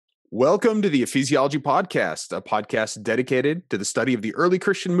Welcome to the Ephesiology podcast, a podcast dedicated to the study of the early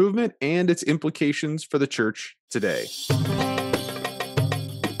Christian movement and its implications for the church today.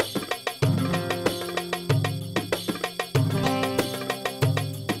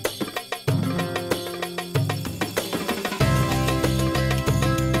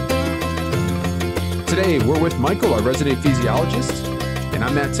 Today, we're with Michael, our resident ephesiologist, and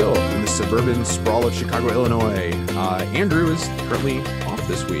I'm Matt Till in the suburban sprawl of Chicago, Illinois. Andrew is currently off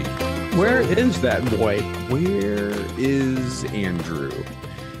this week. Where is that boy? Where is Andrew?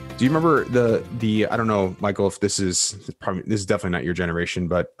 Do you remember the I don't know, Michael, if this is definitely not your generation,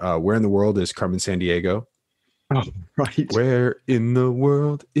 but where in the world is Carmen Sandiego? Oh, right. Where in the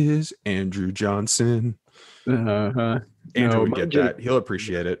world is Andrew Johnson? Uh-huh. Andrew would get that. He'll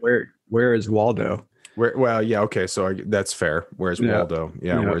appreciate it. Where is Waldo? Well, yeah, okay, so that's fair. Where's Waldo?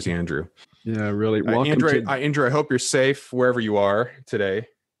 Yeah, where's Andrew? Yeah, really. Andrew, I hope you're safe wherever you are today.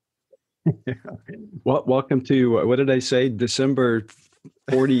 Well, welcome to, what did I say? December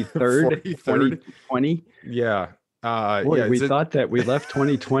 43rd, 2020? Yeah. Boy, we thought that we left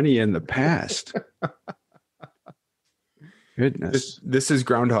 2020 in the past. Goodness. This is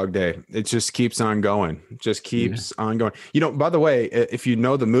Groundhog Day. It just keeps on going. Just keeps on going. You know, by the way, if you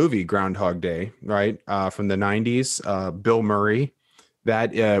know the movie Groundhog Day, right, from the 90s, Bill Murray,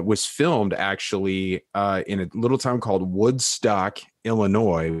 that was filmed actually in a little town called Woodstock,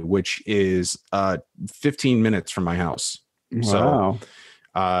 Illinois, which is 15 minutes from my house. Wow.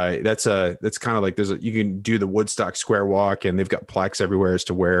 So that's kind of like you can do the Woodstock Square Walk, and they've got plaques everywhere as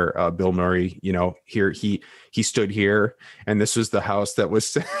to where Bill Murray, here he stood here, and this was the house that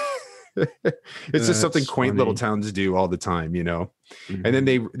was. It's just something quaint little towns do all the time, Mm-hmm. And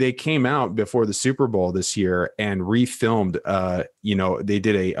then they came out before the Super Bowl this year and refilmed. They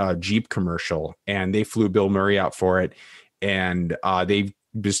did a Jeep commercial, and they flew Bill Murray out for it, and they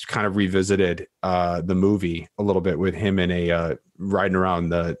just kind of revisited the movie a little bit with him in riding around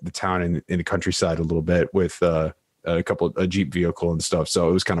the town in the countryside a little bit with a Jeep vehicle and stuff. So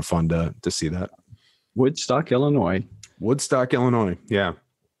it was kind of fun to see that. Woodstock, Illinois. Yeah.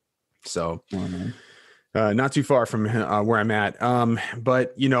 So not too far from where I'm at.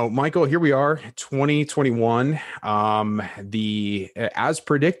 But Michael, here we are, 2021. As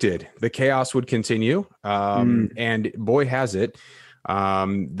predicted, the chaos would continue. And boy, has it.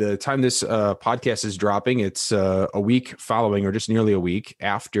 The time this podcast is dropping, it's a week following, or just nearly a week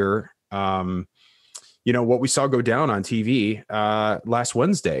after, what we saw go down on TV last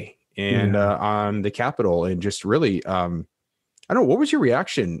Wednesday and on the Capitol, and just really, I don't know, what was your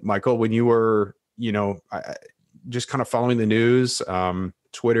reaction, Michael, when you were, just kind of following the news,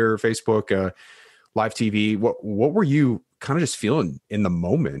 Twitter, Facebook, live TV? What were you kind of just feeling in the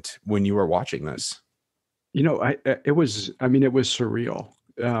moment when you were watching this? It was surreal.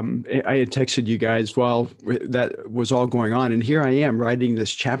 I had texted you guys while that was all going on, and here I am writing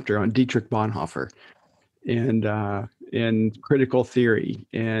this chapter on Dietrich Bonhoeffer and critical theory,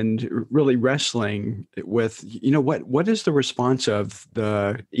 and really wrestling with, what is the response of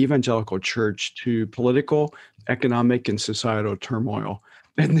the evangelical church to political, economic, and societal turmoil,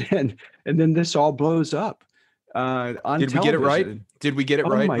 and then this all blows up on television. Did we get it right? Did we get it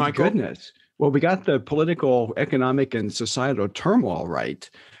right, Michael? Oh my goodness. Well, we got the political, economic, and societal turmoil right.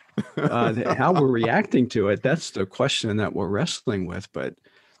 How we're reacting to it, that's the question that we're wrestling with. But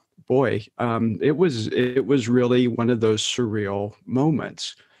boy, it was really one of those surreal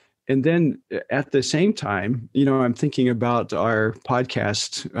moments. And then at the same time, I'm thinking about our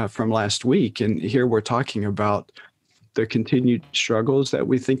podcast from last week, and here we're talking about the continued struggles that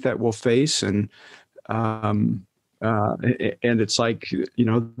we think that we'll face, and it's like,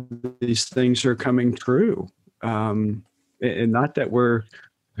 these things are coming true. And not that we're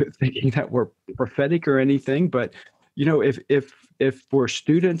thinking that we're prophetic or anything, but, if we're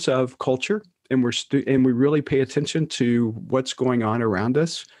students of culture and we really pay attention to what's going on around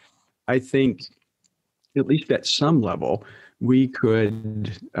us, I think at least at some level, we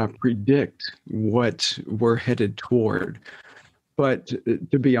could predict what we're headed toward. But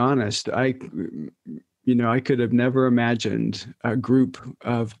to be honest, I could have never imagined a group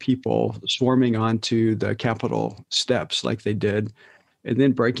of people swarming onto the Capitol steps like they did, and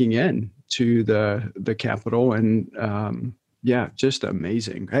then breaking in to the Capitol. And just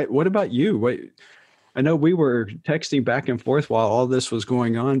amazing. Hey, what about you? I know we were texting back and forth while all this was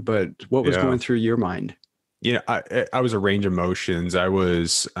going on, but what was going through your mind? I was a range of emotions. I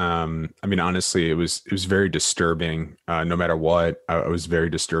was, honestly, it was very disturbing. No matter what, I was very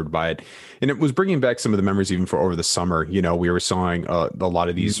disturbed by it, and it was bringing back some of the memories even for over the summer. We were seeing a lot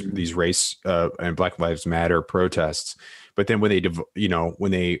of these race and Black Lives Matter protests, But then when they,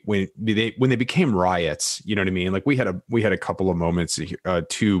 when they became riots, you know what I mean? Like we had a couple of moments,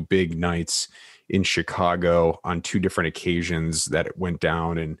 two big nights in Chicago on two different occasions that it went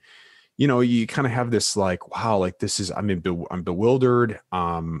down. And, you kind of have this like, wow, like this is, I'm bewildered.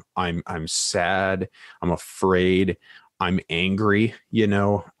 I'm sad. I'm afraid. I'm angry,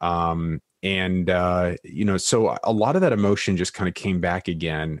 so a lot of that emotion just kind of came back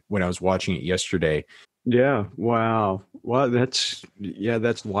again when I was watching it yesterday. Yeah. Wow. Well, that's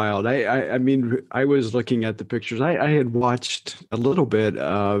wild. I mean, I was looking at the pictures. I had watched a little bit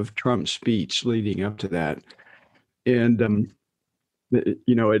of Trump's speech leading up to that. And,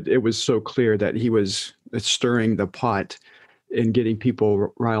 it was so clear that he was stirring the pot and getting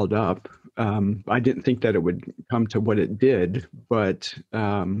people riled up. I didn't think that it would come to what it did, but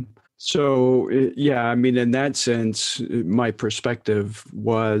yeah, I mean, in that sense, my perspective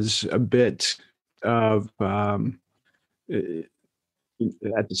was a bit of at the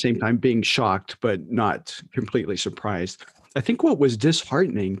same time being shocked, but not completely surprised. I think what was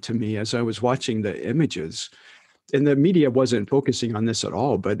disheartening to me as I was watching the images, and the media wasn't focusing on this at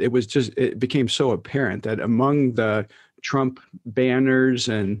all, but it became so apparent that among the Trump banners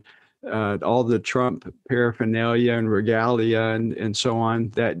and all the Trump paraphernalia and regalia and so on,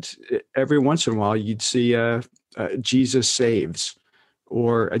 that every once in a while you'd see a Jesus saves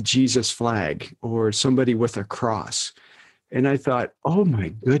or a Jesus flag or somebody with a cross. And I thought, oh my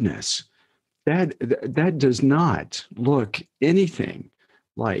goodness, that does not look anything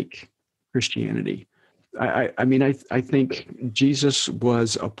like Christianity. I mean, I think Jesus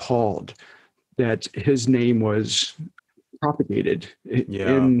was appalled that his name was propagated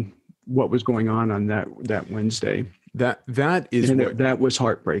in what was going on that Wednesday. That is that was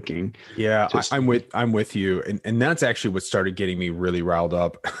heartbreaking. Yeah, I'm with you, and that's actually what started getting me really riled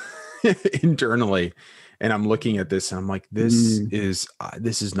up internally. And I'm looking at this, and I'm like, this is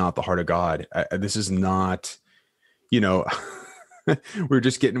not the heart of God. This is not, we were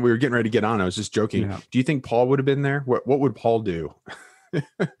getting ready to get on. I was just joking. Yeah. Do you think Paul would have been there? What would Paul do?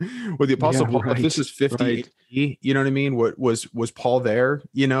 Well, the Apostle Paul, right, if this is 50, right. You know what I mean? Was Paul there?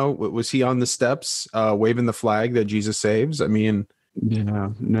 Was he on the steps waving the flag that Jesus saves? I mean,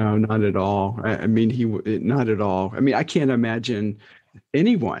 no, not at all. I mean, not at all. I mean, I can't imagine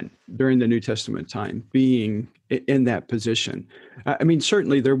anyone during the New Testament time being in that position. I mean,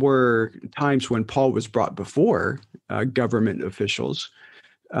 certainly there were times when Paul was brought before government officials,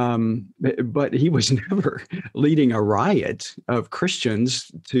 but he was never leading a riot of Christians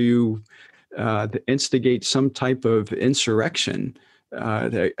to instigate some type of insurrection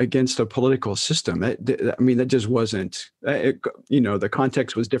against a political system. I mean, that just wasn't, the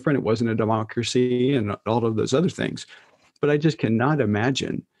context was different. It wasn't a democracy and all of those other things. But I just cannot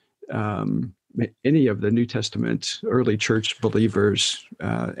imagine any of the New Testament early church believers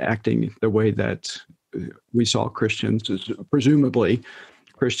acting the way that we saw Christians, presumably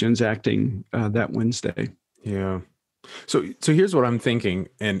Christians acting that Wednesday. Yeah. So here's what I'm thinking,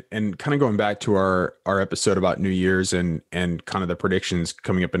 and kind of going back to our episode about New Year's and kind of the predictions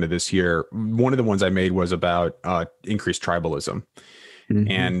coming up into this year. One of the ones I made was about increased tribalism,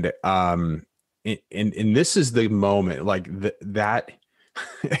 and this is the moment, like that.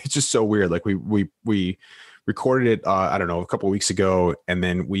 It's just so weird. Like we recorded it, I don't know, a couple of weeks ago, and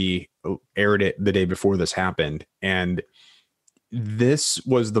then we aired it the day before this happened, and this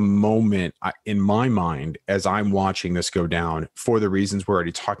was the moment in my mind as I'm watching this go down, for the reasons we're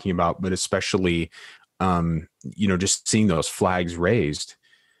already talking about, but especially, just seeing those flags raised,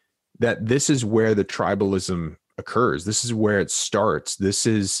 that this is where the tribalism occurs. This is where it starts. This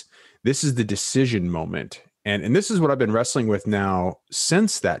is the decision moment. And this is what I've been wrestling with now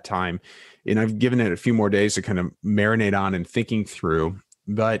since that time. And I've given it a few more days to kind of marinate on and thinking through,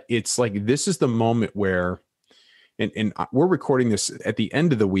 but it's like, this is the moment where, and we're recording this at the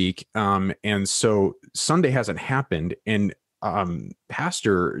end of the week. And so Sunday hasn't happened. And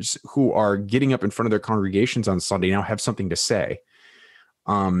pastors who are getting up in front of their congregations on Sunday now have something to say.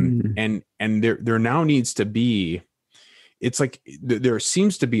 And there now needs to be, it's like there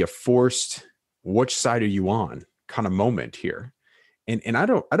seems to be a forced, which side are you on kind of moment here. And I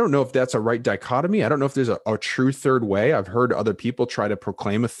don't know if that's a right dichotomy. I don't know if there's a true third way. I've heard other people try to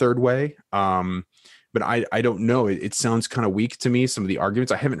proclaim a third way. But I don't know. It sounds kind of weak to me, some of the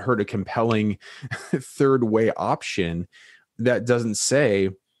arguments. I haven't heard a compelling third way option that doesn't say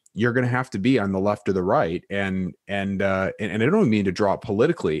you're going to have to be on the left or the right. And I don't mean to draw it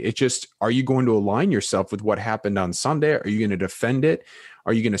politically. It's just, are you going to align yourself with what happened on Sunday? Are you going to defend it?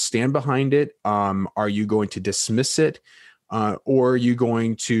 Are you going to stand behind it? Are you going to dismiss it? Or are you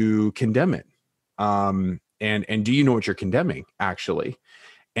going to condemn it? And do you know what you're condemning actually?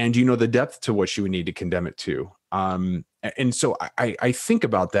 And do you know the depth to what you would need to condemn it to? And so I think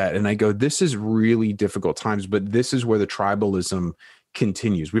about that and I go, this is really difficult times, but this is where the tribalism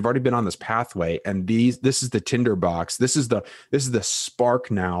continues. We've already been on this pathway, and this is the tinderbox. This is the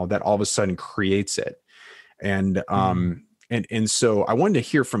spark now that all of a sudden creates it. And and so I wanted to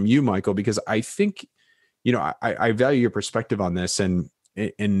hear from you, Michael, because I think, I value your perspective on this, and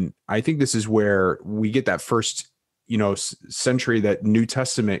I think this is where we get that first, century, that New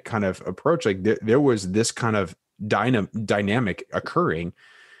Testament kind of approach. Like there was this kind of dynamic occurring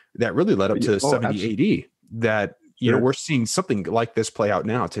that really led up to 70 AD. That we're seeing something like this play out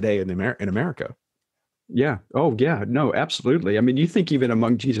now today in America. Yeah. Oh, yeah. No, absolutely. I mean, you think even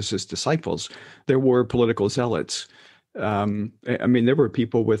among Jesus's disciples, there were political zealots. I mean, there were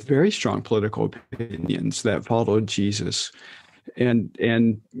people with very strong political opinions that followed Jesus,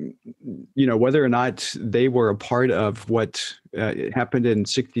 and whether or not they were a part of what happened in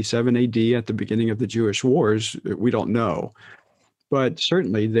 67 AD at the beginning of the Jewish wars, we don't know. But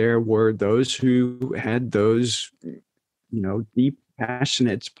certainly there were those who had those, deep,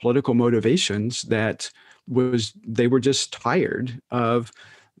 passionate political motivations that they were just tired of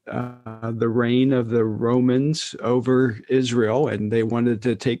the reign of the Romans over Israel, and they wanted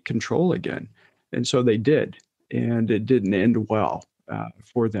to take control again. And so they did, and it didn't end well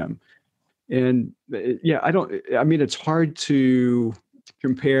for them. And it's hard to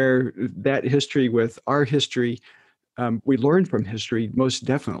compare that history with our history. We learn from history, most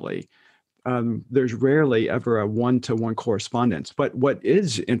definitely. There's rarely ever a one-to-one correspondence. But what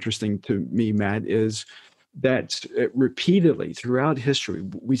is interesting to me, Matt, is that repeatedly throughout history,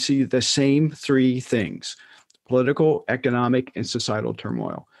 we see the same three things: political, economic, and societal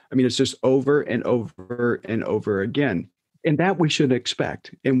turmoil. I mean, it's just over and over and over again. And that we should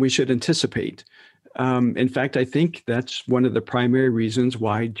expect and we should anticipate. In fact, I think that's one of the primary reasons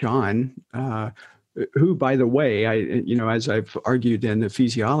why John, who, by the way, as I've argued in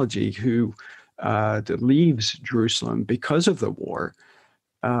Ephesiology, who leaves Jerusalem because of the war.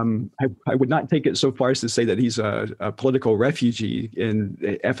 I would not take it so far as to say that he's a political refugee in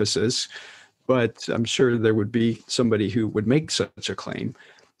Ephesus, but I'm sure there would be somebody who would make such a claim.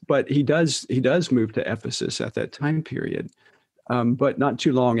 But he does move to Ephesus at that time period. But not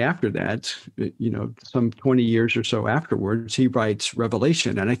too long after that, some 20 years or so afterwards, he writes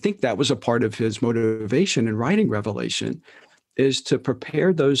Revelation. And I think that was a part of his motivation in writing Revelation, is to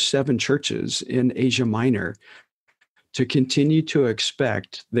prepare those 7 churches in Asia Minor to continue to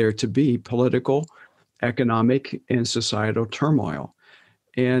expect there to be political, economic, and societal turmoil.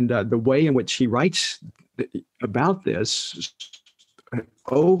 And the way in which he writes about this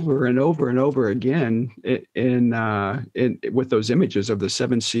over and over and over again with those images of the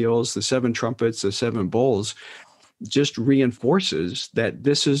 7 seals, the 7 trumpets, the 7 bowls, just reinforces that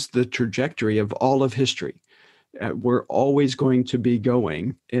this is the trajectory of all of history. We're always going to be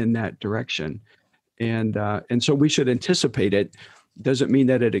going in that direction. And so we should anticipate it. Doesn't mean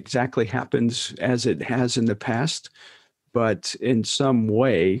that it exactly happens as it has in the past, but in some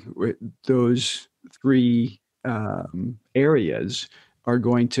way, those 3 areas are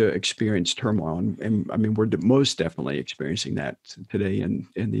going to experience turmoil. And I mean, we're most definitely experiencing that today in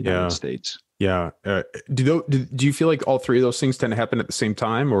the United States. Yeah. Do you feel like all 3 of those things tend to happen at the same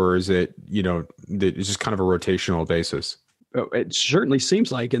time, or is it, it's just kind of a rotational basis? It certainly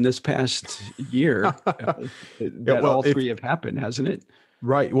seems like in this past year that all 3 have happened, hasn't it?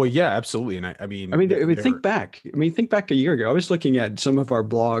 Right. Well, yeah, absolutely. And I mean, think back a year ago. I was looking at some of our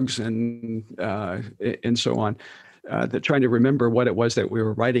blogs and so on, that trying to remember what it was that we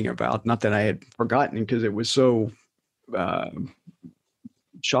were writing about. Not that I had forgotten, because it was so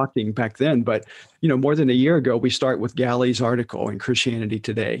shocking back then. But, more than a year ago, we start with Galley's article in Christianity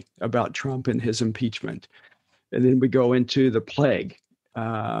Today about Trump and his impeachment. And then we go into the plague.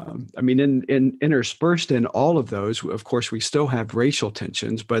 Interspersed in all of those, of course, we still have racial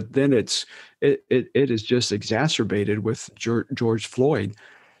tensions, but then it is just exacerbated with George Floyd.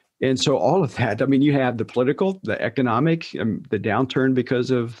 And so all of that, you have the political, the economic, the downturn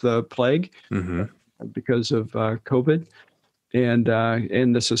because of the plague, because of COVID, and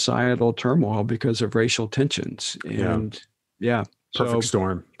the societal turmoil because of racial tensions. And Perfect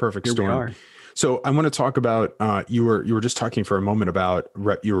storm. So I want to talk about you were just talking for a moment about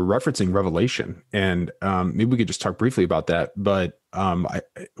you were referencing Revelation, and maybe we could just talk briefly about that. But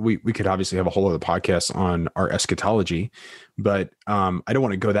we could obviously have a whole other podcast on our eschatology, but I don't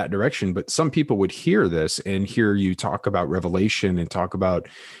want to go that direction. But some people would hear this and hear you talk about Revelation and talk about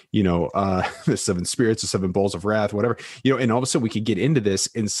the seven spirits, the seven bowls of wrath, whatever, and all of a sudden we could get into this,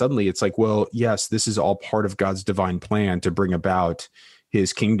 and suddenly it's like, well, yes, this is all part of God's divine plan to bring about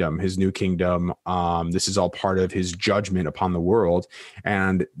his kingdom, his new kingdom. This is all part of his judgment upon the world.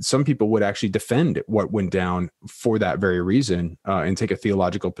 And some people would actually defend what went down for that very reason, and take a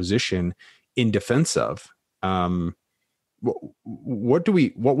theological position in defense of. What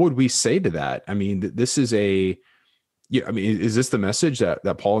would we say to that? I mean, this is is this the message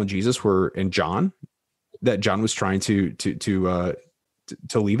that Paul and Jesus were, and John, that John was trying to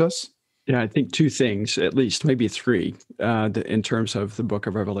leave us? Yeah, I think two things, at least, maybe three, in terms of the book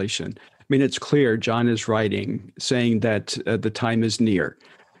of Revelation. I mean, it's clear John is writing, saying that the time is near.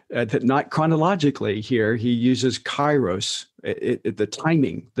 That not chronologically here, he uses kairos, the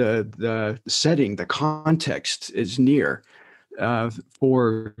timing, the setting, the context is near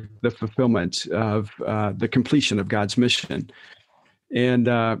for the fulfillment of the completion of God's mission. And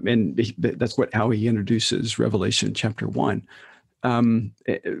that's how he introduces Revelation chapter 1.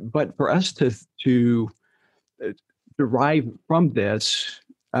 But for us to derive from this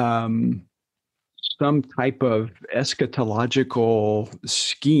some type of eschatological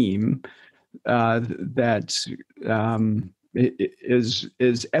scheme that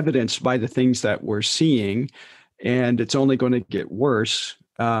is evidenced by the things that we're seeing, and it's only going to get worse.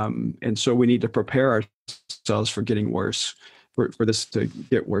 And so we need to prepare ourselves for getting worse. For this to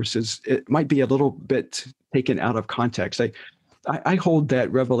get worse, it might be a little bit taken out of context. I hold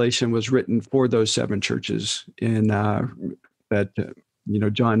that Revelation was written for those seven churches in that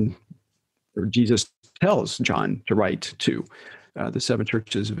John, or Jesus tells John to write to the seven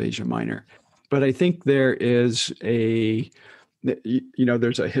churches of Asia Minor. But I think there is there's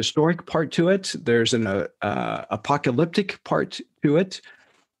a historic part to it. There's an apocalyptic part to it,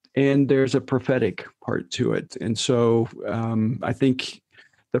 and there's a prophetic part to it. And so I think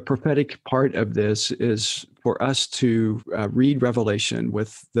the prophetic part of this is for us to read Revelation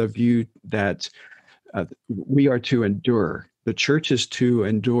with the view that we are to endure. The church is to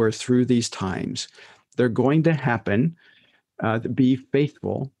endure through these times. They're going to happen, be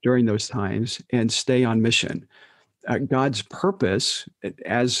faithful during those times, and stay on mission. God's purpose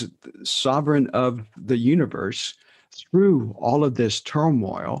as sovereign of the universe through all of this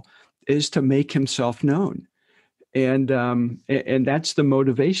turmoil is to make himself known. And that's the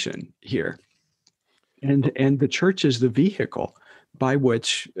motivation here. And the church is the vehicle by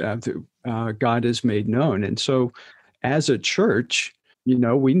which God is made known. And so as a church,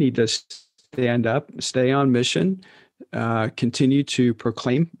 we need to stand up, stay on mission, continue to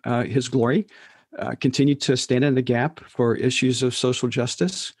proclaim his glory, continue to stand in the gap for issues of social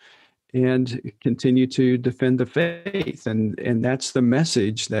justice, and continue to defend the faith. And that's the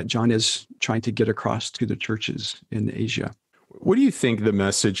message that John is trying to get across to the churches in Asia. What do you think the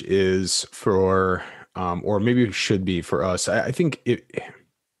message is for, or maybe it should be for us? I think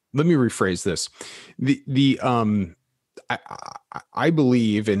let me rephrase this. I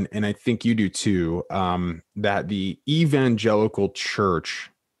believe, and I think you do too, that the evangelical church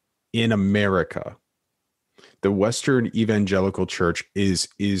in America, the Western evangelical church,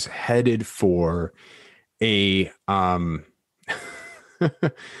 is headed for a I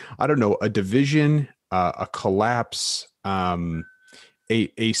don't know, a division, a collapse,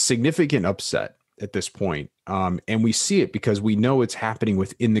 a significant upset at this point. And we see it because we know it's happening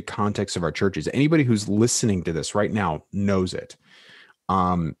within the context of our churches. Anybody who's listening to this right now knows it.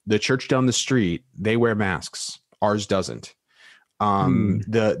 The church down the street, they wear masks. Ours doesn't.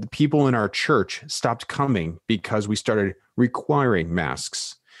 The people in our church stopped coming because we started requiring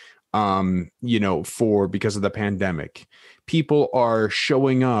masks, because of the pandemic. People are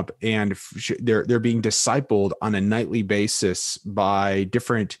showing up and they're being discipled on a nightly basis by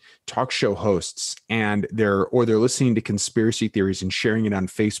different talk show hosts, and they're listening to conspiracy theories and sharing it on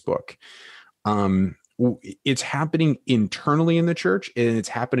Facebook. It's happening internally in the church, and it's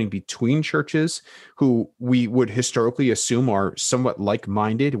happening between churches who we would historically assume are somewhat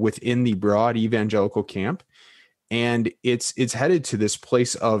like-minded within the broad evangelical camp. And it's headed to this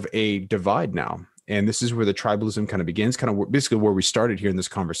place of a divide now. And this is where the tribalism kind of begins, kind of basically where we started here in this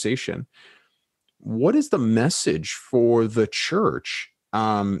conversation. What is the message for the church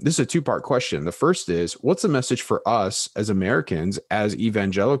this is a two-part question. The first is, what's the message for us as Americans, as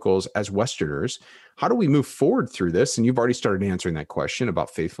evangelicals, as Westerners? How do we move forward through this? And you've already started answering that question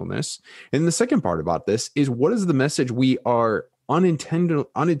about faithfulness. And the second part about this is, what is the message we are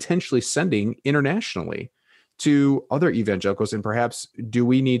unintentionally sending internationally to other evangelicals? And perhaps do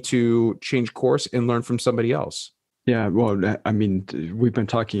we need to change course and learn from somebody else? Yeah, well, I mean, we've been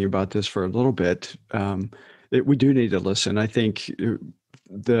talking about this for a little bit. We do need to listen. I think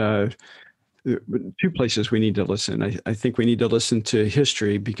the two places we need to listen. I think we need to listen to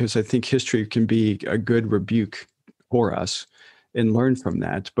history, because I think history can be a good rebuke for us and learn from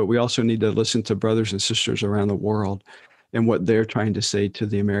that. But we also need to listen to brothers and sisters around the world and what they're trying to say to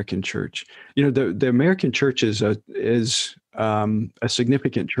the American church. You know, the American church is a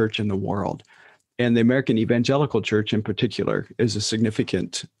significant church in the world. And the American Evangelical Church in particular is a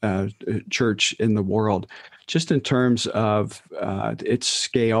significant church in the world, just in terms of its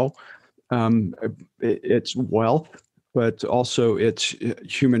scale, its wealth, but also its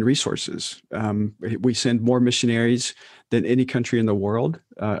human resources. We send more missionaries than any country in the world,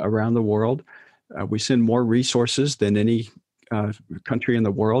 around the world. We send more resources than any country in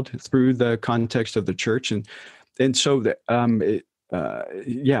the world through the context of the church. And so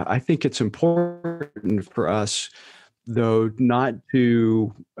I think it's important for us, though, not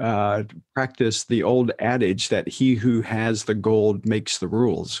to practice the old adage that he who has the gold makes the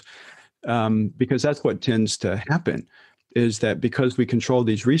rules, because that's what tends to happen, is that because we control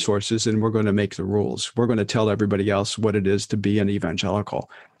these resources and we're going to make the rules, we're going to tell everybody else what it is to be an evangelical.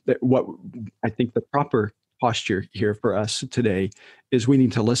 What I think the proper posture here for us today is, we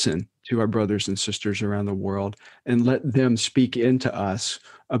need to listen to our brothers and sisters around the world and let them speak into us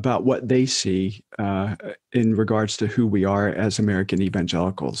about what they see in regards to who we are as American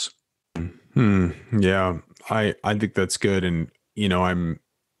evangelicals. Yeah, I think that's good. And, you know,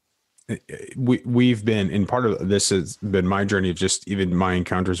 we've been, and part of this has been my journey of just even my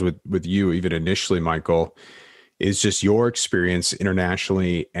encounters with you, even initially, Michael, is just your experience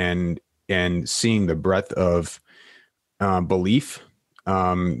internationally and seeing the breadth of belief,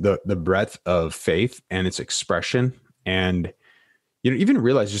 the breadth of faith and its expression. And, you know, even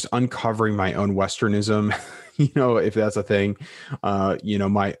realize, just uncovering my own Westernism, you know, if that's a thing, you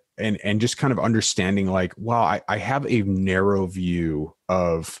know, and just kind of understanding, like, wow, I have a narrow view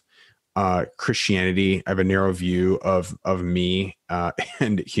of Christianity. I have a narrow view of me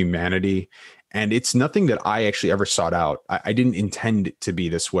and humanity. And it's nothing that I actually ever sought out. I didn't intend it to be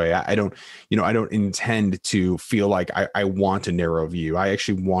this way. I don't intend to feel like I want a narrow view. I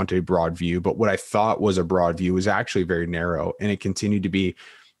actually want a broad view. But what I thought was a broad view was actually very narrow, and it continued to be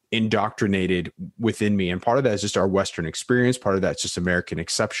indoctrinated within me. And part of that is just our Western experience. Part of that's just American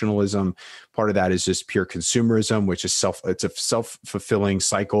exceptionalism. Part of that is just pure consumerism, which is it's a self-fulfilling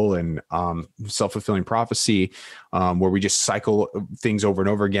cycle and self-fulfilling prophecy, where we just cycle things over and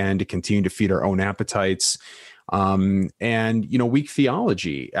over again to continue to feed our own appetites. And, you know, weak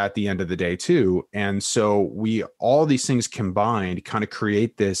theology at the end of the day too. And so all these things combined kind of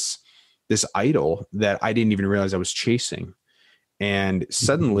create this idol that I didn't even realize I was chasing. And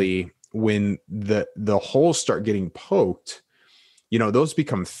suddenly, when the holes start getting poked, you know, those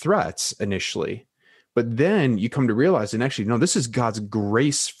become threats initially. But then you come to realize, and actually, no, this is God's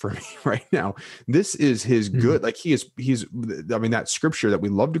grace for me right now. This is his good. Like he's, I mean, that scripture that we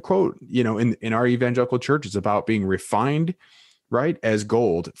love to quote, you know, in our evangelical church, is about being refined, right, as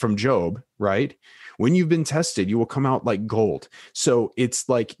gold, from Job, right? When you've been tested, you will come out like gold. So it's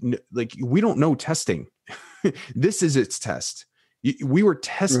like we don't know testing. This is its test. We were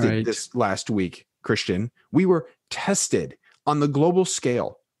tested this last week, Christian. We were tested on the global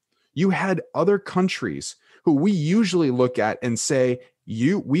scale. You had other countries who we usually look at and say,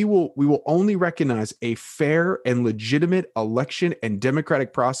 we will only recognize a fair and legitimate election and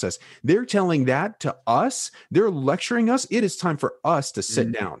democratic process. They're telling that to us. They're lecturing us. It is time for us to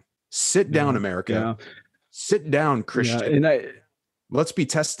sit down. Sit down, America. Yeah. Sit down, Christian. Yeah, let's be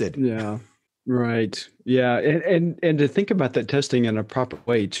tested. Yeah. Right. Yeah. And to think about that testing in a proper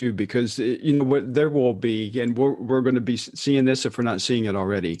way too, because, you know, what there will be, and we're going to be seeing this if we're not seeing it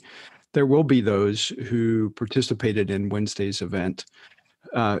already, there will be those who participated in Wednesday's event,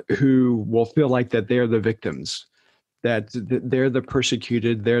 who will feel like that they're the victims, that they're the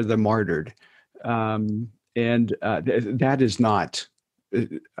persecuted, they're the martyred. That is not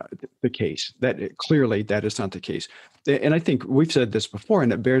the case. Clearly that is not the case. And I think we've said this before,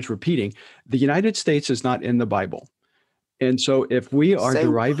 and it bears repeating. The United States is not in the Bible. And so if we are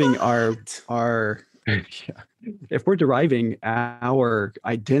deriving if we're deriving our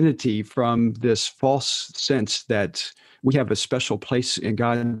identity from this false sense that we have a special place in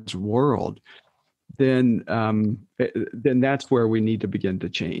God's world, then that's where we need to begin to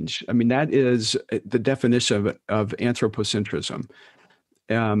change. I mean, that is the definition of anthropocentrism.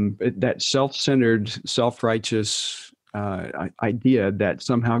 That self-centered, self-righteous idea that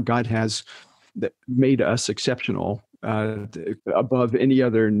somehow God has made us exceptional above any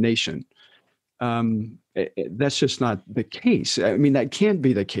other nation. That's just not the case. I mean, that can't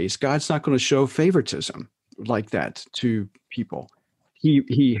be the case. God's not going to show favoritism like that to people.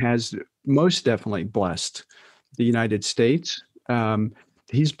 He has most definitely blessed the United States.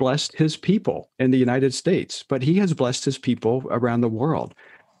 He's blessed his people in the United States, but he has blessed his people around the world.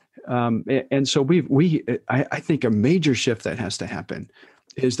 And so I think a major shift that has to happen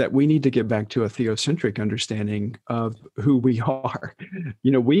is that we need to get back to a theocentric understanding of who we are.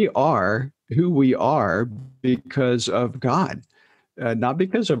 We are who we are because of God, not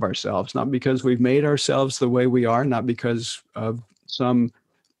because of ourselves, not because we've made ourselves the way we are, not because of some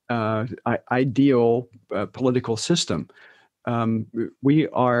ideal political system. We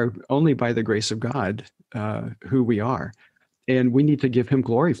are only by the grace of God who we are. And we need to give him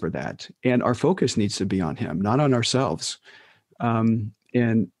glory for that. And our focus needs to be on him, not on ourselves. And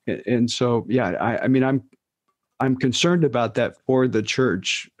so, yeah, I mean, I'm concerned about that for the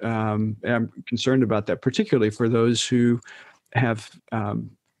church. I'm concerned about that, particularly for those who have,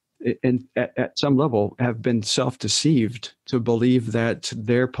 at some level, have been self-deceived to believe that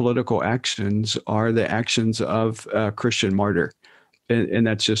their political actions are the actions of a Christian martyr. And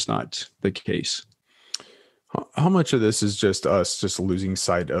that's just not the case. How much of this is just us just losing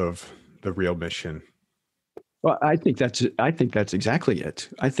sight of the real mission? Well, I think that's exactly it.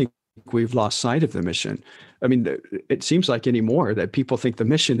 I think we've lost sight of the mission. I mean, it seems like anymore that people think the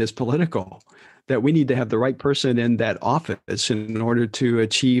mission is political, that we need to have the right person in that office in order to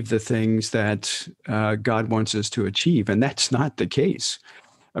achieve the things that God wants us to achieve. And that's not the case.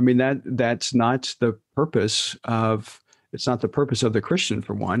 I mean, that's not the purpose it's not the purpose of the Christian,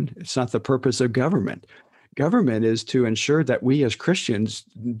 for one. It's not the purpose of government. Government is to ensure that we as Christians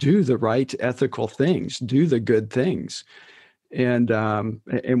do the right ethical things, do the good things. And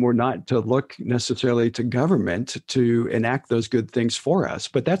we're not to look necessarily to government to enact those good things for us.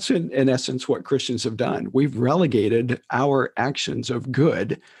 But that's in essence what Christians have done. We've relegated our actions of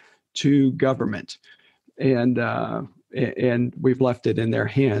good to government. And we've left it in their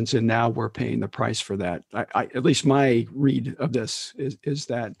hands. And now we're paying the price for that. At least my read of this is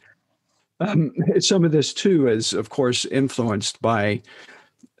that some of this too is, of course, influenced by,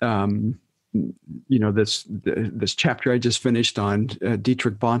 this chapter I just finished on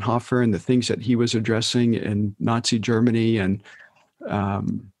Dietrich Bonhoeffer and the things that he was addressing in Nazi Germany, and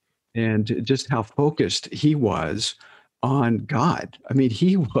just how focused he was on God. I mean,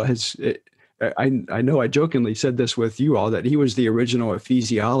 he was. I know I jokingly said this with you all, that he was the original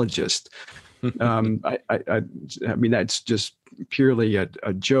ephesiologist. I mean, that's just purely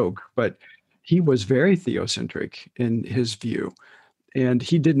a joke, but he was very theocentric in his view. And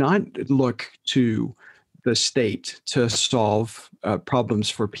he did not look to the state to solve problems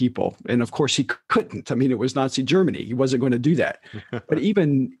for people. And of course, he couldn't. I mean, it was Nazi Germany. He wasn't going to do that. But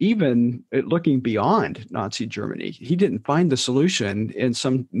even looking beyond Nazi Germany, he didn't find the solution in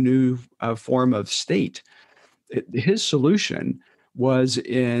some new form of state. His solution was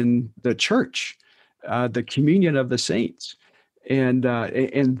in the church, the communion of the saints. And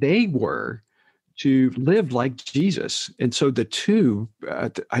they were to live like Jesus. And so the two,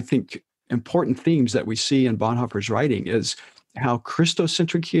 I think, important themes that we see in Bonhoeffer's writing is how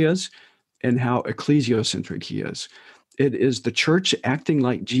Christocentric he is and how ecclesiocentric he is. It is the church acting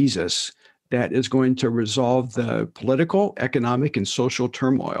like Jesus that is going to resolve the political, economic, and social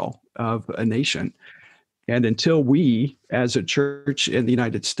turmoil of a nation. And until we, as a church in the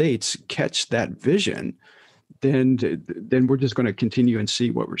United States, catch that vision, then we're just going to continue and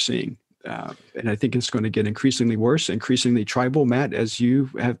see what we're seeing. And I think it's going to get increasingly worse, increasingly tribal, Matt, as you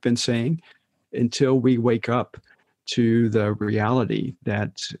have been saying, until we wake up to the reality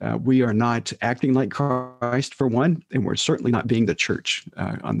that we are not acting like Christ, for one, and we're certainly not being the church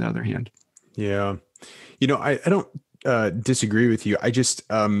on the other hand. Yeah. I don't disagree with you. I just,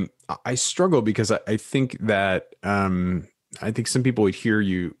 I struggle because I think that, I think some people would hear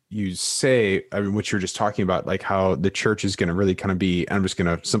you say, I mean, what you're just talking about, like how the church is going to really kind of be, I'm just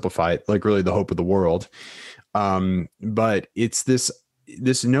going to simplify it, like really the hope of the world. But it's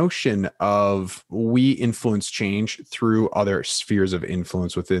this notion of we influence change through other spheres of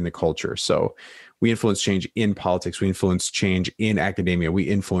influence within the culture. So we influence change in politics, we influence change in academia, we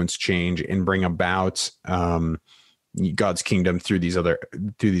influence change and bring about God's kingdom through these other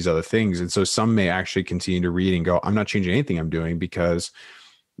things. And so some may actually continue to read and go, I'm not changing anything I'm doing, because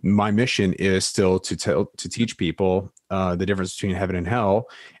my mission is still to teach people the difference between heaven and hell.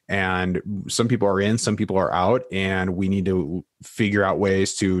 And some people are in, some people are out, and we need to figure out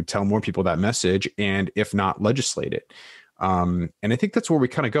ways to tell more people that message, and if not, legislate it. And I think that's where we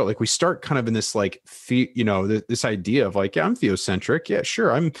kind of go. Like, we start kind of in this, like, this idea of like, yeah, I'm theocentric. Yeah,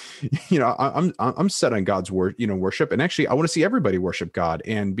 sure. I'm set on God's word, worship. And actually, I want to see everybody worship God.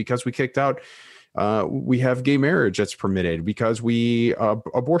 And because we kicked out, we have gay marriage that's permitted, because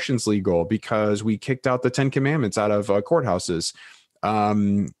abortion's legal, because we kicked out the 10 Commandments out of courthouses.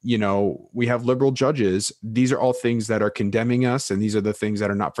 We have liberal judges. These are all things that are condemning us, and these are the things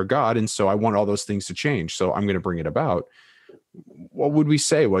that are not for God. And so I want all those things to change. So I'm going to bring it about. What would we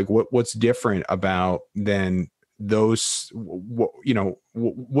say? Like, what's different about then those?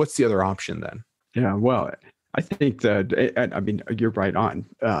 What's the other option then? Yeah, well, I think that, you're right on.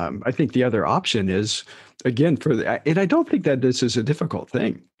 I think the other option is, again, and I don't think that this is a difficult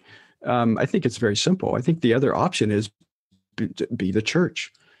thing. I think it's very simple. I think the other option is be the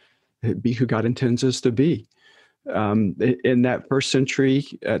church, be who God intends us to be. In that first century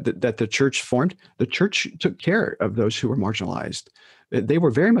that the church formed, the church took care of those who were marginalized. They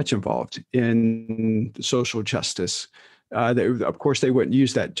were very much involved in social justice. Of course, they wouldn't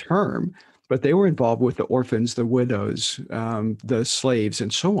use that term, but they were involved with the orphans, the widows, the slaves,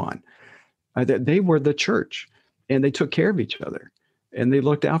 and so on. They were the church, and they took care of each other, and they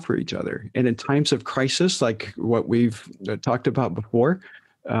looked out for each other. And in times of crisis, like what we've talked about before,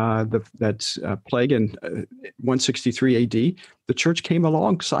 that plague in 163 AD, the church came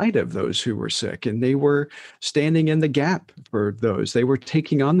alongside of those who were sick, and they were standing in the gap for those. They were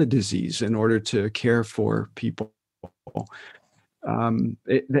taking on the disease in order to care for people.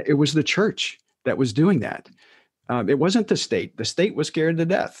 It was the church that was doing that. It wasn't the state. The state was scared to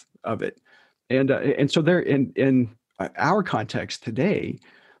death of it. And so there in our context today,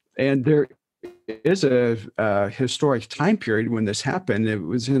 and there is a historic time period when this happened. It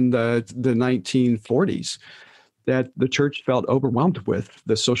was in the 1940s that the church felt overwhelmed with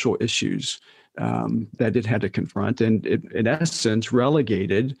the social issues that it had to confront, and it, in essence,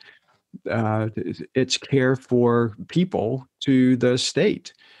 relegated its care for people to the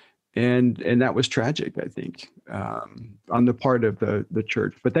state. And that was tragic, I think, on the part of the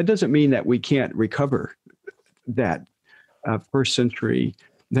church. But that doesn't mean that we can't recover that first century,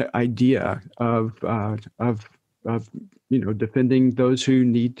 the idea of defending those who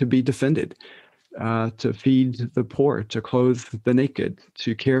need to be defended, to feed the poor, to clothe the naked,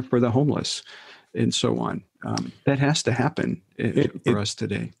 to care for the homeless, and so on. That has to happen for us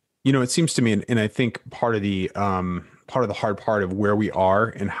today. It seems to me, and I think part of the hard part of where we are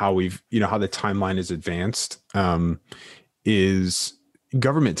and how how the timeline is advanced, is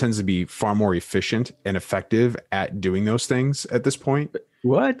government tends to be far more efficient and effective at doing those things at this point.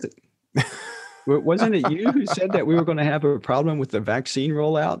 What? Wasn't it you who said that we were going to have a problem with the vaccine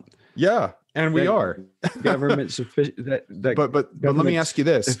rollout? Yeah, and we are. Government's but let me ask you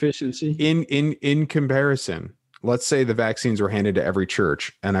this: efficiency in comparison, let's say the vaccines were handed to every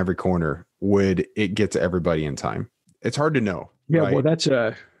church and every corner, would it get to everybody in time? It's hard to know. Yeah, right? well, that's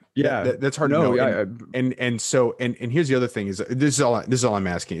that's hard to know. And here's the other thing: is this is all I'm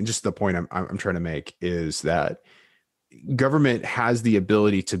asking, and just the point I'm trying to make is that government has the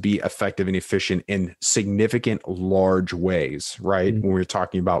ability to be effective and efficient in significant, large ways, right? Mm-hmm. When we're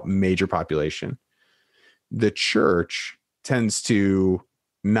talking about major population, the church tends to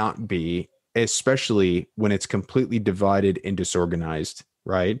not be, especially when it's completely divided and disorganized,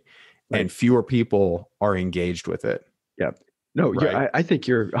 right? And fewer people are engaged with it. Yeah. No, right? I think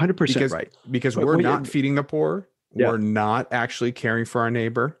you're 100% right. Because we're not feeding the poor. Yeah. We're not actually caring for our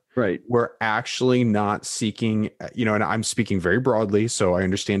neighbor. Right. We're actually not seeking, and I'm speaking very broadly. So I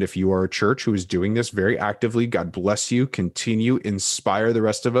understand if you are a church who is doing this very actively, God bless you, continue, inspire the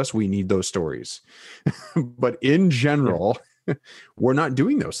rest of us. We need those stories. But in general, you're not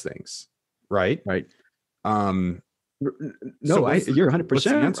doing those things. Right. Right. No, you're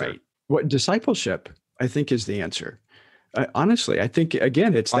 100% right. What discipleship, I think, is the answer. Honestly, I think,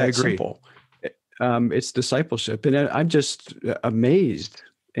 again, it's that simple. It's discipleship. And I'm just amazed.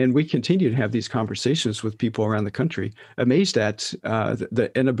 And we continue to have these conversations with people around the country, amazed at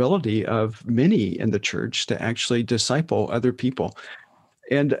the inability of many in the church to actually disciple other people.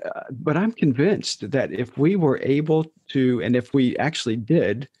 But I'm convinced that if we were able to, and if we actually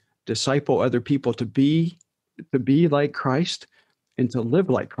did disciple other people to be like Christ and to live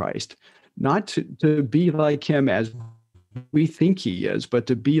like Christ, not to be like him as we think he is, but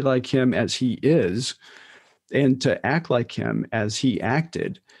to be like him as he is, and to act like him as he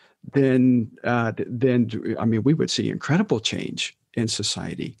acted, then I mean, we would see incredible change in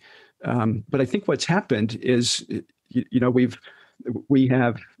society. But I think what's happened is, we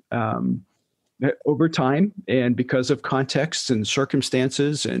have over time, and because of contexts and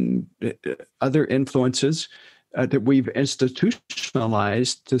circumstances and other influences, that we've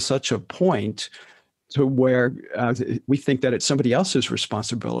institutionalized to such a point to where we think that it's somebody else's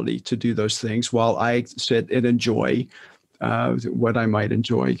responsibility to do those things, while I sit and enjoy what I might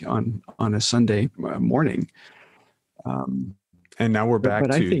enjoy on a Sunday morning. And now we're back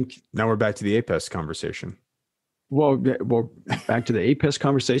but to I think now we're back to the APES conversation. Well, back to the APES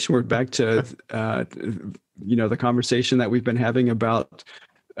conversation. We're back to the conversation that we've been having about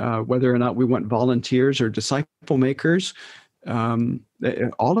whether or not we want volunteers or disciple makers.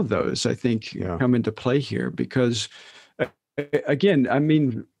 All of those, I think, come into play here because, again, I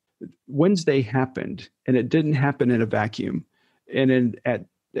mean, Wednesday happened, and it didn't happen in a vacuum, and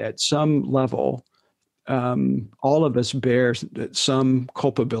at some level, all of us bear some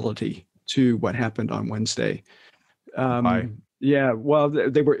culpability to what happened on Wednesday. Yeah, well,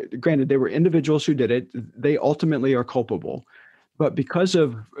 they were individuals who did it. They ultimately are culpable. But because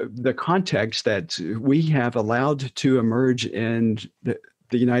of the context that we have allowed to emerge in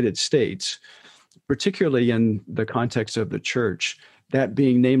the United States, particularly in the context of the church, that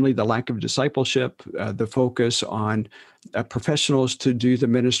being namely the lack of discipleship, the focus on professionals to do the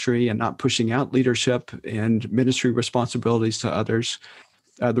ministry and not pushing out leadership and ministry responsibilities to others,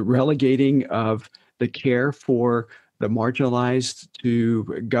 the relegating of the care for the marginalized to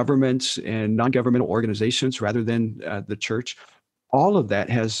governments and non-governmental organizations rather than the church. All of that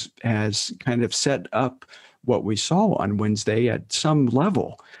has kind of set up what we saw on Wednesday at some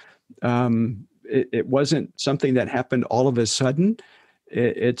level. It wasn't something that happened all of a sudden.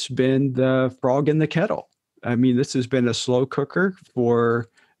 It's been the frog in the kettle. I mean, this has been a slow cooker for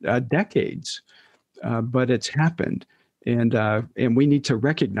decades, but it's happened. And we need to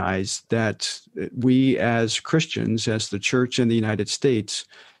recognize that we as Christians, as the church in the United States,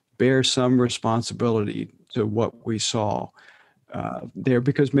 bear some responsibility to what we saw there,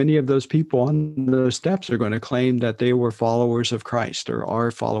 because many of those people on those steps are going to claim that they were followers of Christ or are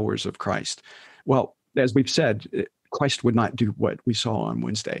followers of Christ. Well, as we've said, Christ would not do what we saw on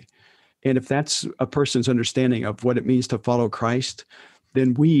Wednesday. And if that's a person's understanding of what it means to follow Christ,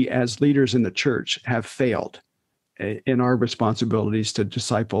 then we as leaders in the church have failed in our responsibilities to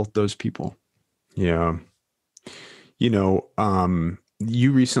disciple those people. Yeah.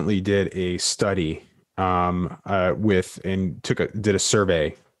 You recently did a study did a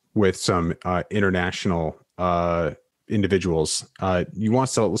survey with some international individuals. You want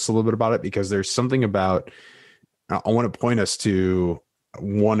to tell us a little bit about it? Because there's something about, I want to point us to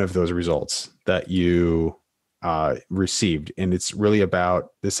one of those results that you received. And it's really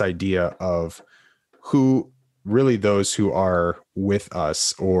about this idea of who really those who are with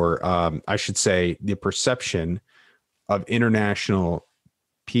us, or I should say the perception of international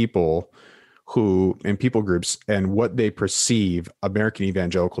people and people groups and what they perceive American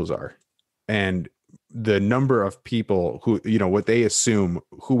evangelicals are, and the number of people who, what they assume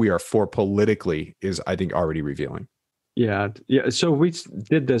who we are for politically is, I think, already revealing. Yeah. So we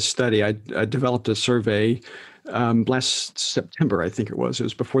did this study. I developed a survey last September, I think it was. It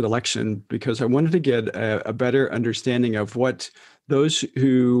was before the election, because I wanted to get a better understanding of what those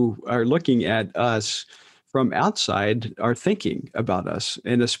who are looking at us from outside are thinking about us,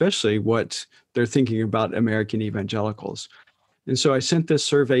 and especially what they're thinking about American evangelicals. And so I sent this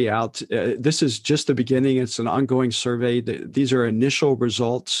survey out. This is just the beginning. It's an ongoing survey. These are initial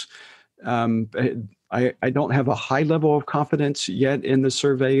results. I don't have a high level of confidence yet in the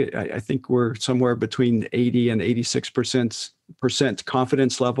survey. I think we're somewhere between 80 and 86%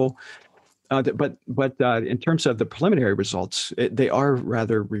 confidence level. But in terms of the preliminary results, they are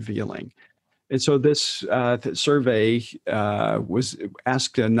rather revealing. And so this survey was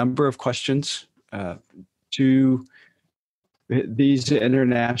asked a number of questions to these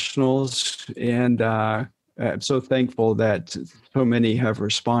internationals, and I'm so thankful that so many have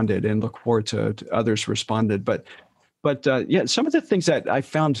responded, and look forward to others responded. But yeah, some of the things that I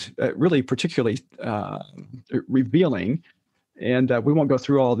found really particularly revealing, and we won't go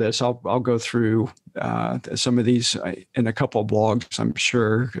through all this. I'll go through some of these in a couple of blogs, I'm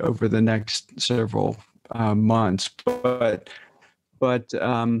sure, over the next several months. But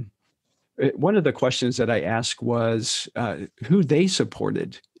one of the questions that I asked was who they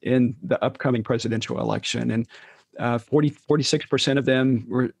supported in the upcoming presidential election. And 46% of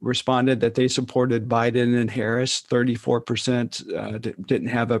them responded that they supported Biden and Harris. 34% didn't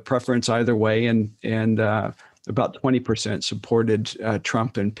have a preference either way, and about 20% supported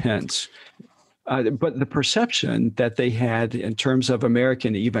Trump and Pence. But the perception that they had in terms of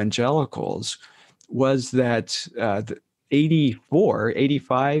American evangelicals was that 84,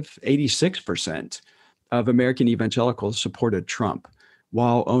 85, 86% of American evangelicals supported Trump,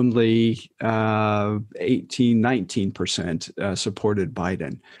 while only 18, 19% supported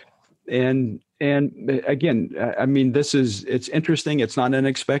Biden. And again, I mean, it's interesting. It's not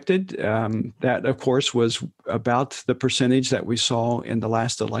unexpected. That, of course, was about the percentage that we saw in the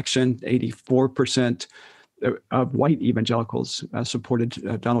last election. 84% of white evangelicals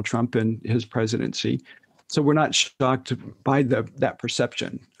supported Donald Trump in his presidency. So we're not shocked by that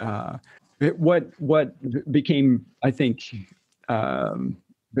perception. What became, I think,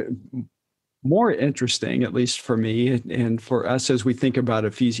 more interesting, at least for me and for us as we think about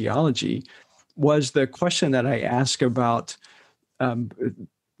ephesiology, was the question that I asked about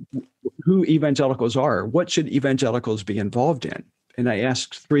who evangelicals are. What should evangelicals be involved in? And I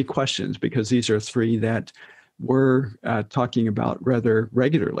asked three questions because these are three that we're talking about rather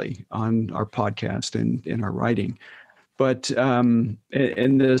regularly on our podcast and in our writing. But and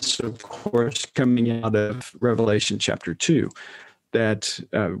this, of course, coming out of Revelation chapter 2, that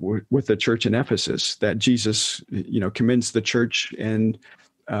with the church in Ephesus, that Jesus, commends the church in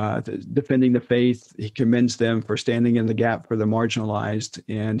defending the faith. He commends them for standing in the gap for the marginalized,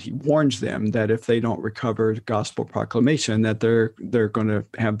 and he warns them that if they don't recover gospel proclamation, that they're going to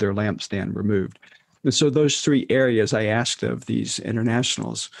have their lampstand removed. And so those three areas I asked of these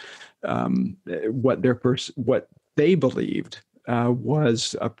internationals, what they believed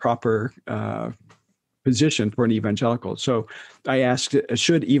was a proper position for an evangelical. So I asked,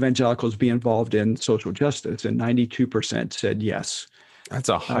 should evangelicals be involved in social justice? And 92% said yes. That's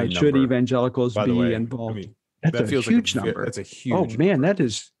a high number. Should evangelicals be involved? I mean, that's that a feels huge like number. That's a huge. Oh man, it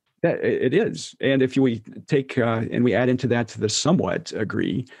is. And if we take and we add into that to the somewhat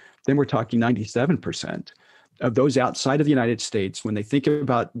agree, then we're talking 97% of those outside of the United States, when they think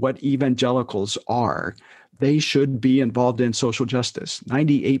about what evangelicals are, they should be involved in social justice.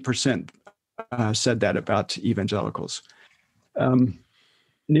 98% said that about evangelicals. Close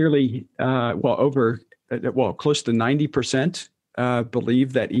to 90%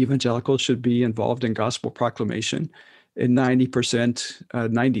 believe that evangelicals should be involved in gospel proclamation, and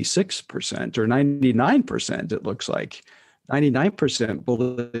 96%, or 99%, it looks like, 99%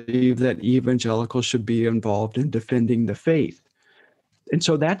 believe that evangelicals should be involved in defending the faith. And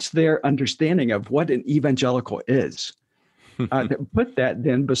so that's their understanding of what an evangelical is. Put that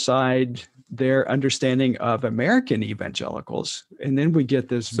then beside their understanding of American evangelicals, and then we get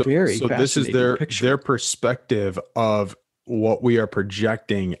this fascinating this is picture. their perspective of what we are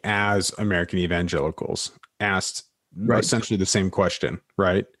projecting as American evangelicals, asked essentially the same question,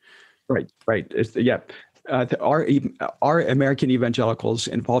 right? Right. Are American evangelicals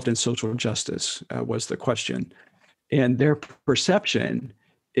involved in social justice was the question. And their perception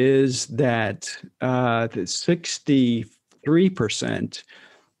is that 63%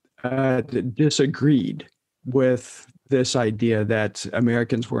 disagreed with this idea that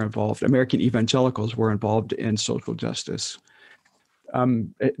American evangelicals were involved in social justice.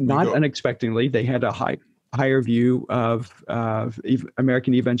 Not unexpectedly, they had a higher view of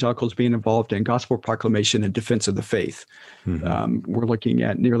American evangelicals being involved in gospel proclamation and defense of the faith. Mm-hmm. We're looking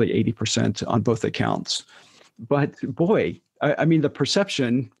at nearly 80% on both accounts. But boy, I mean, the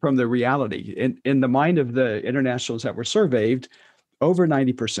perception from the reality in the mind of the internationals that were surveyed, over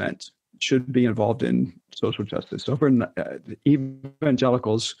 90% should be involved in social justice. Over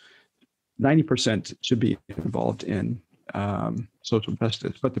evangelicals, 90% should be involved in social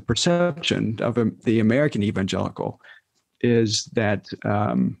justice. But the perception of the American evangelical is that,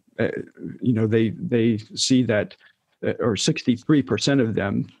 they see that, or 63% of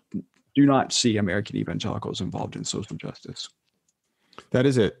them do not see American evangelicals involved in social justice. That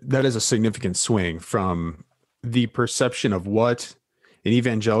is a significant swing from the perception of what an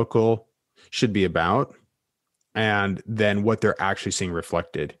evangelical should be about, and then what they're actually seeing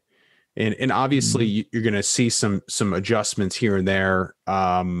reflected. And obviously you're going to see some adjustments here and there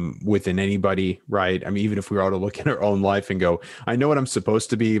within anybody, right? I mean, even if we were all to look at our own life and go, I know what I'm supposed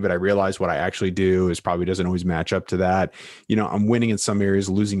to be, but I realize what I actually do is probably doesn't always match up to that. I'm winning in some areas,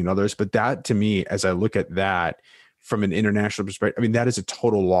 losing in others. But that, to me, as I look at that from an international perspective, I mean, that is a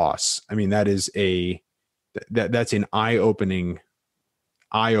total loss. I mean, that's an eye-opening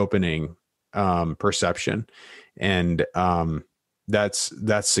perception. And that's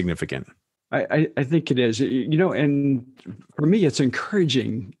significant. I think it is, and for me, it's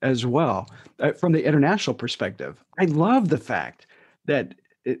encouraging as well from the international perspective. I love the fact that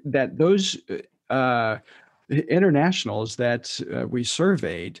those uh, internationals that we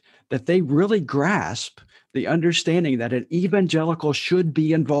surveyed, that they really grasp the understanding that an evangelical should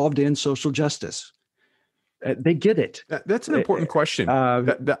be involved in social justice. They get it. That's an important question.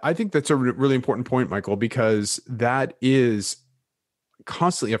 I think that's a really important point, Michael, because that is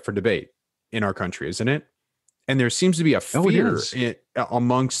constantly up for debate in our country, isn't it? And there seems to be a Oh, it fear is.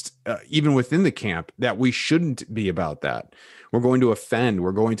 amongst even within the camp that we shouldn't be about that. We're going to offend.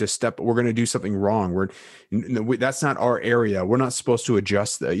 We're going to do something wrong. That's not our area. We're not supposed to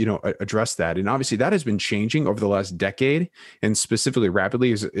address that. And obviously that has been changing over the last decade, and specifically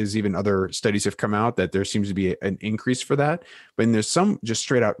rapidly as even other studies have come out that there seems to be an increase for that. But there's some just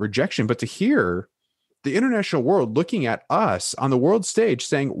straight out rejection. But to hear the international world looking at us on the world stage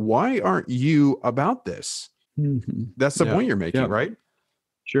saying, why aren't you about this? Mm-hmm. That's the point you're making, right?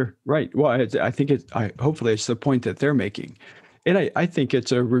 Sure. Right. Well, I think hopefully it's the point that they're making. And I think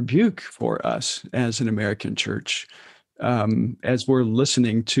it's a rebuke for us as an American church, as we're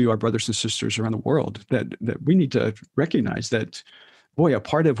listening to our brothers and sisters around the world, that we need to recognize that, boy, a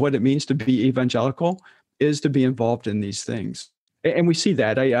part of what it means to be evangelical is to be involved in these things. And we see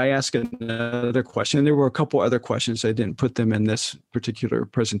that. I asked another question. There were a couple other questions. I didn't put them in this particular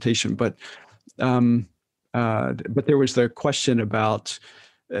presentation, but there was the question about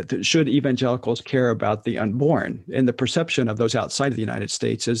should evangelicals care about the unborn? And the perception of those outside of the United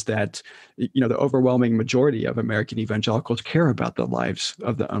States is that, the overwhelming majority of American evangelicals care about the lives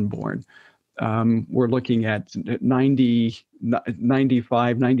of the unborn. We're looking at 90,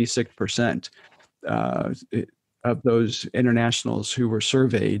 95, 96% of those internationals who were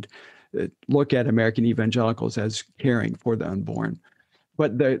surveyed look at American evangelicals as caring for the unborn.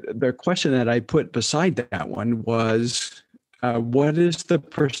 But the question that I put beside that one was, what is the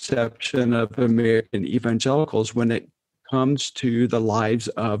perception of American evangelicals when it comes to the lives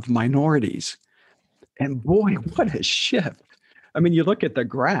of minorities? And boy, what a shift. I mean, you look at the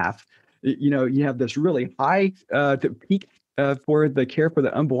graph, you have this really high peak for the care for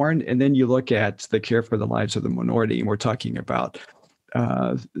the unborn, and then you look at the care for the lives of the minority, and we're talking about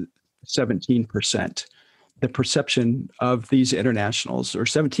 17%. The perception of these internationals, or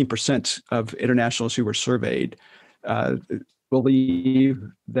 17% of internationals who were surveyed, believe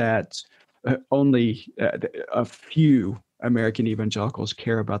that only a few American evangelicals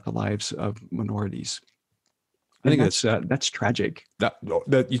care about the lives of minorities. I think that's tragic.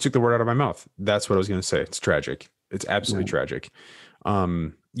 That you took the word out of my mouth. That's what I was going to say. It's tragic. It's absolutely tragic.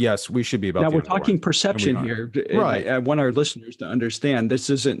 Yes, we should be about. Now we're talking perception here. Right. I want our listeners to understand this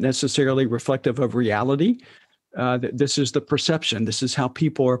isn't necessarily reflective of reality. This is the perception. This is how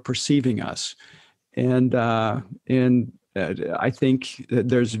people are perceiving us, and I think that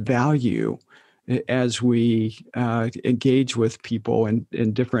there's value as we engage with people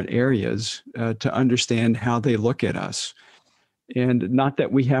in different areas to understand how they look at us. And not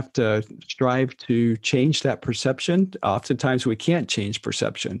that we have to strive to change that perception. Oftentimes we can't change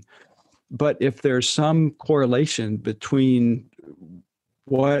perception. But if there's some correlation between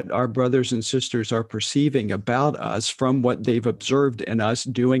what our brothers and sisters are perceiving about us from what they've observed in us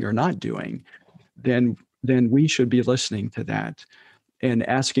doing or not doing, then we should be listening to that and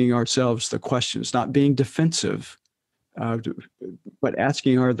asking ourselves the questions, not being defensive, but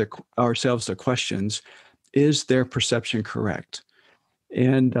asking ourselves the questions. Is their perception correct?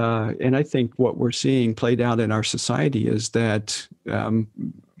 And I think what we're seeing played out in our society is that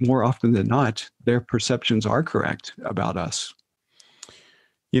more often than not, their perceptions are correct about us.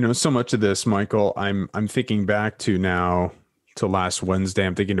 So much of this, Michael, I'm thinking back to last Wednesday.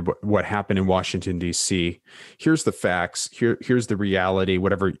 I'm thinking about what happened in Washington, D.C. Here's the facts. Here's the reality.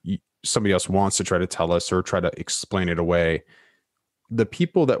 Whatever somebody else wants to try to tell us or try to explain it away. The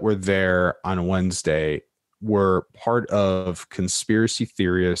people that were there on Wednesday were part of conspiracy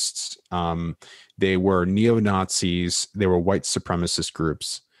theorists. They were neo-Nazis. They were white supremacist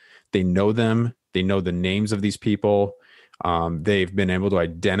groups. They know them. They know the names of these people. They've been able to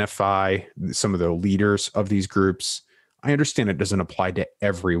identify some of the leaders of these groups. I understand it doesn't apply to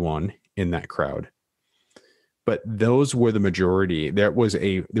everyone in that crowd, but those were the majority. There was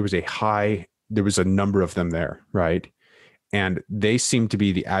a number of them there, right? And they seem to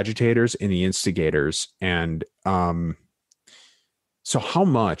be the agitators and the instigators. And so how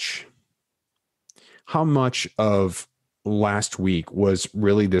much of last week was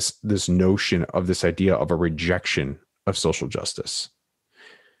really this notion of this idea of a rejection of social justice?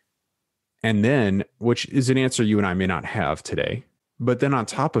 And then, which is an answer you and I may not have today, But then on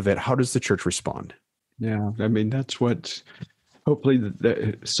top of it, how does the church respond? Yeah, I mean, that's what hopefully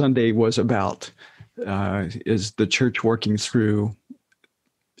the Sunday was about, is the church working through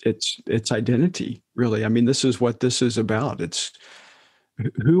its identity, really. I mean, this is what this is about. It's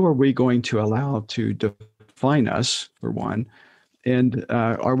who are we going to allow to define us, for one, and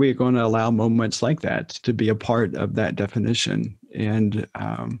are we going to allow moments like that to be a part of that definition? And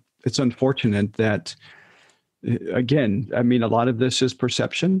it's unfortunate that, again, I mean, a lot of this is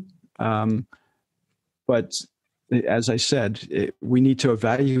perception. But as I said, we need to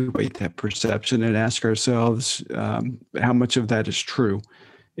evaluate that perception and ask ourselves how much of that is true.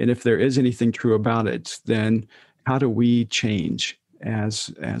 And if there is anything true about it, then how do we change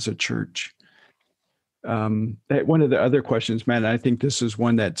as a church? One of the other questions, Matt, I think this is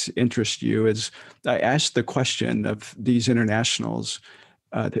one that interests you, is I asked the question of these internationals,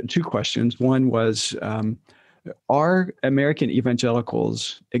 two questions. One was, are American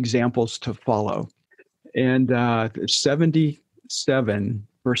evangelicals examples to follow? And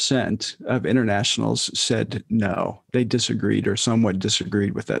 77% of internationals said no. They disagreed or somewhat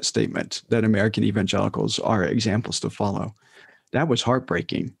disagreed with that statement, that American evangelicals are examples to follow. That was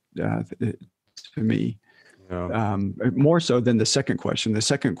heartbreaking to me. Yeah. More so than the second question. The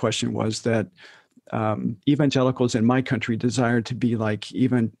second question was that evangelicals in my country desire to be like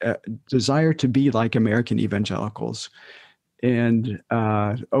American evangelicals. And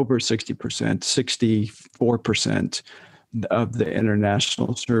over 60%, 64% of the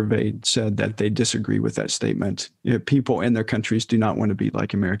international surveyed said that they disagree with that statement. You know, people in their countries do not want to be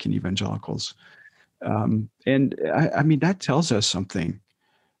like American evangelicals. And I mean, that tells us something.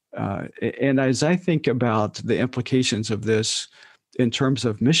 And as I think about the implications of this in terms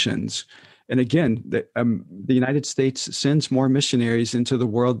of missions, and again, the United States sends more missionaries into the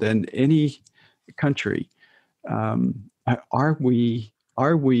world than any country. Are we?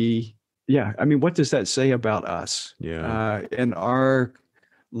 Yeah. I mean, what does that say about us? Yeah. And our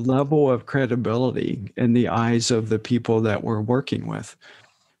level of credibility in the eyes of the people that we're working with.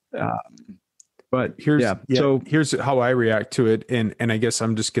 But here's how I react to it. And I guess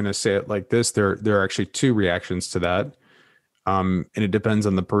I'm just going to say it like this. There are actually two reactions to that. And it depends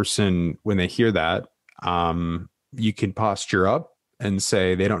on the person when they hear that. You can posture up and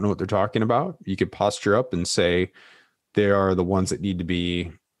say they don't know what they're talking about. You could posture up and say they are the ones that need to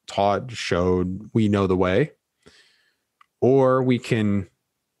be taught, showed, we know the way. Or we can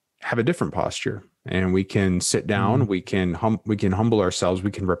have a different posture and we can sit down, we can humble ourselves,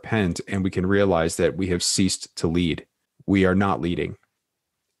 we can repent, and we can realize that we have ceased to lead. We are not leading.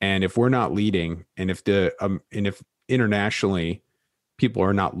 And if we're not leading, and if internationally people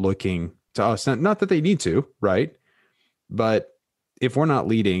are not looking to us, not that they need to, right? But if we're not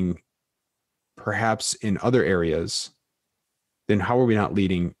leading, perhaps in other areas, then how are we not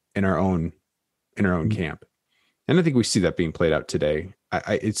leading in our own camp? And I think we see that being played out today.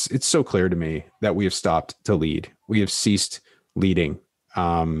 It's so clear to me that we have stopped to lead. We have ceased leading.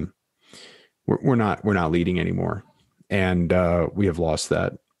 We're not leading anymore, and we have lost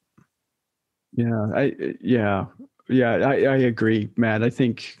that. Yeah, I agree, Matt. I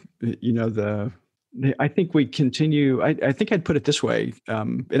think I think we continue. I think I'd put it this way,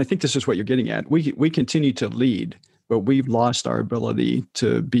 and I think this is what you're getting at. We continue to lead, but we've lost our ability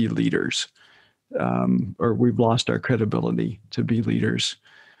to be leaders, or we've lost our credibility to be leaders.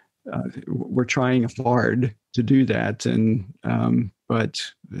 We're trying hard to do that,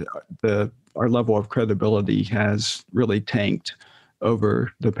 but our level of credibility has really tanked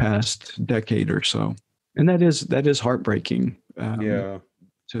over the past decade or so, and that is heartbreaking.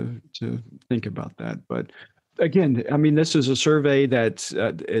 To think about that. But again, I mean, this is a survey that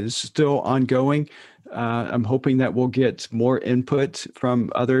is still ongoing. I'm hoping that we'll get more input from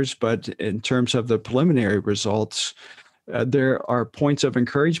others, but in terms of the preliminary results, there are points of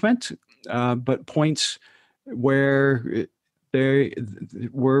encouragement, but points where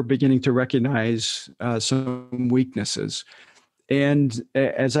we're beginning to recognize some weaknesses. And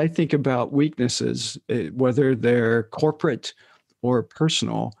as I think about weaknesses, whether they're corporate or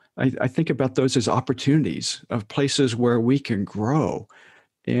personal, I think about those as opportunities of places where we can grow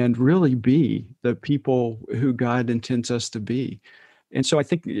and really be the people who God intends us to be. And so I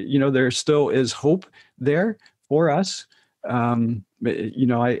think, there still is hope there for us. I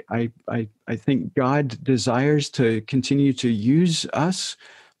think God desires to continue to use us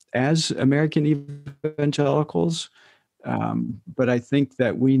as American evangelicals. But I think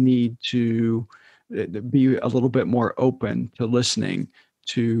that we need to be a little bit more open to listening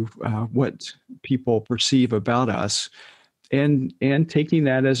to what people perceive about us, and taking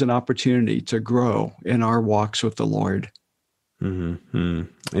that as an opportunity to grow in our walks with the Lord. Mm-hmm.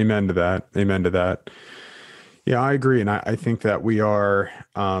 Amen to that. Amen to that. Yeah, I agree. And I think that we are,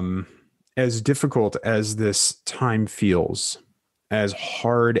 as difficult as this time feels, as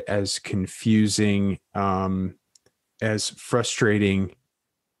hard, as confusing, as frustrating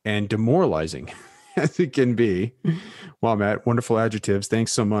and demoralizing as it can be. Wow, Matt, wonderful adjectives.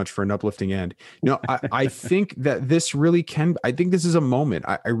 Thanks so much for an uplifting end. I think that this really can, I think this is a moment.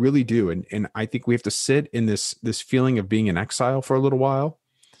 I really do. And I think we have to sit in this feeling of being in exile for a little while.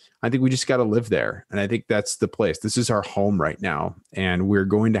 I think we just got to live there. And I think that's the place. This is our home right now. And we're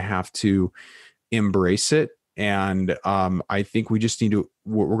going to have to embrace it. And I think we just need to,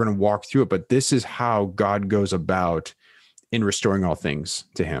 we're going to walk through it. But this is how God goes about in restoring all things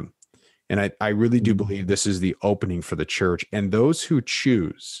to him. And I really do believe this is the opening for the church. And those who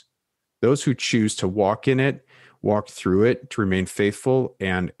choose to walk in it, walk through it, to remain faithful,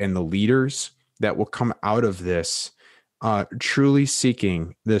 and the leaders that will come out of this, truly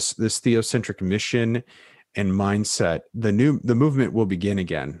seeking this theocentric mission and mindset, the movement will begin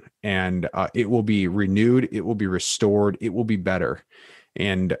again, and it will be renewed, it will be restored, it will be better.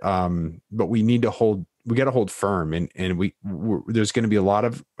 And but we need to hold firm, and there's going to be a lot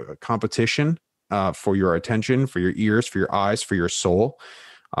of competition for your attention, for your ears, for your eyes, for your soul,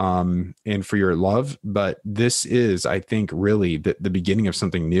 and for your love. But this is, I think, really the beginning of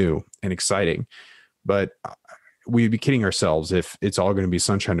something new and exciting. But we'd be kidding ourselves if it's all going to be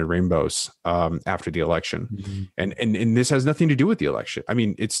sunshine and rainbows after the election. Mm-hmm. And this has nothing to do with the election. I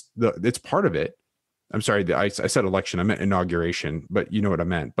mean, it's part of it. I'm sorry, I said election, I meant inauguration, but you know what I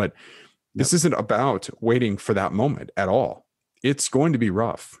meant. But this isn't about waiting for that moment at all. It's going to be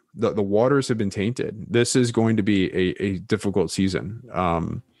rough. The waters have been tainted. This is going to be a difficult season.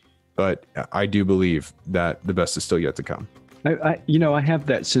 But I do believe that the best is still yet to come. I have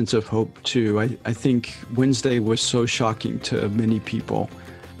that sense of hope too. I think Wednesday was so shocking to many people,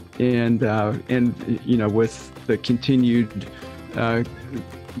 and with the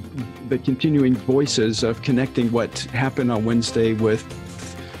continuing voices of connecting what happened on Wednesday with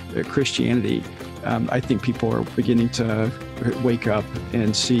Christianity, I think people are beginning to wake up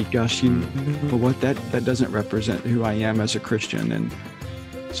and see, gosh, you know what, that doesn't represent who I am as a Christian. And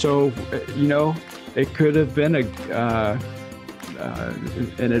so, it could have been an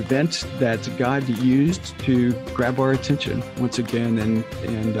event that God used to grab our attention once again, and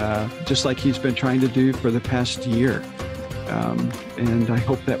just like he's been trying to do for the past year. And I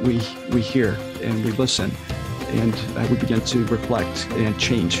hope that we hear and we listen, and we begin to reflect and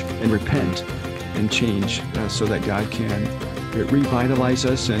change and repent and change, so that God can revitalize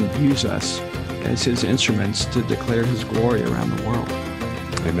us and use us as his instruments to declare his glory around the world.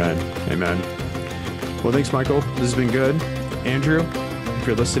 Amen. Amen. Well, thanks, Michael. This has been good. Andrew, if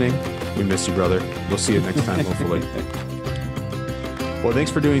you're listening, we miss you, brother. We'll see you next time, hopefully. Well,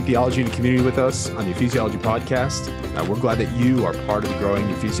 thanks for doing theology and community with us on the Ephesiology podcast. We're glad that you are part of the growing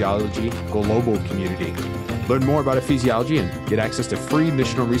Ephesiology global community. Learn more about Ephesiology and get access to free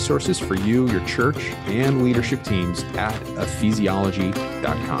missional resources for you, your church, and leadership teams at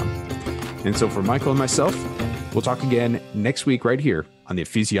ephesiology.com. And so for Michael and myself, we'll talk again next week right here on the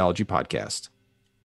Ephesiology podcast.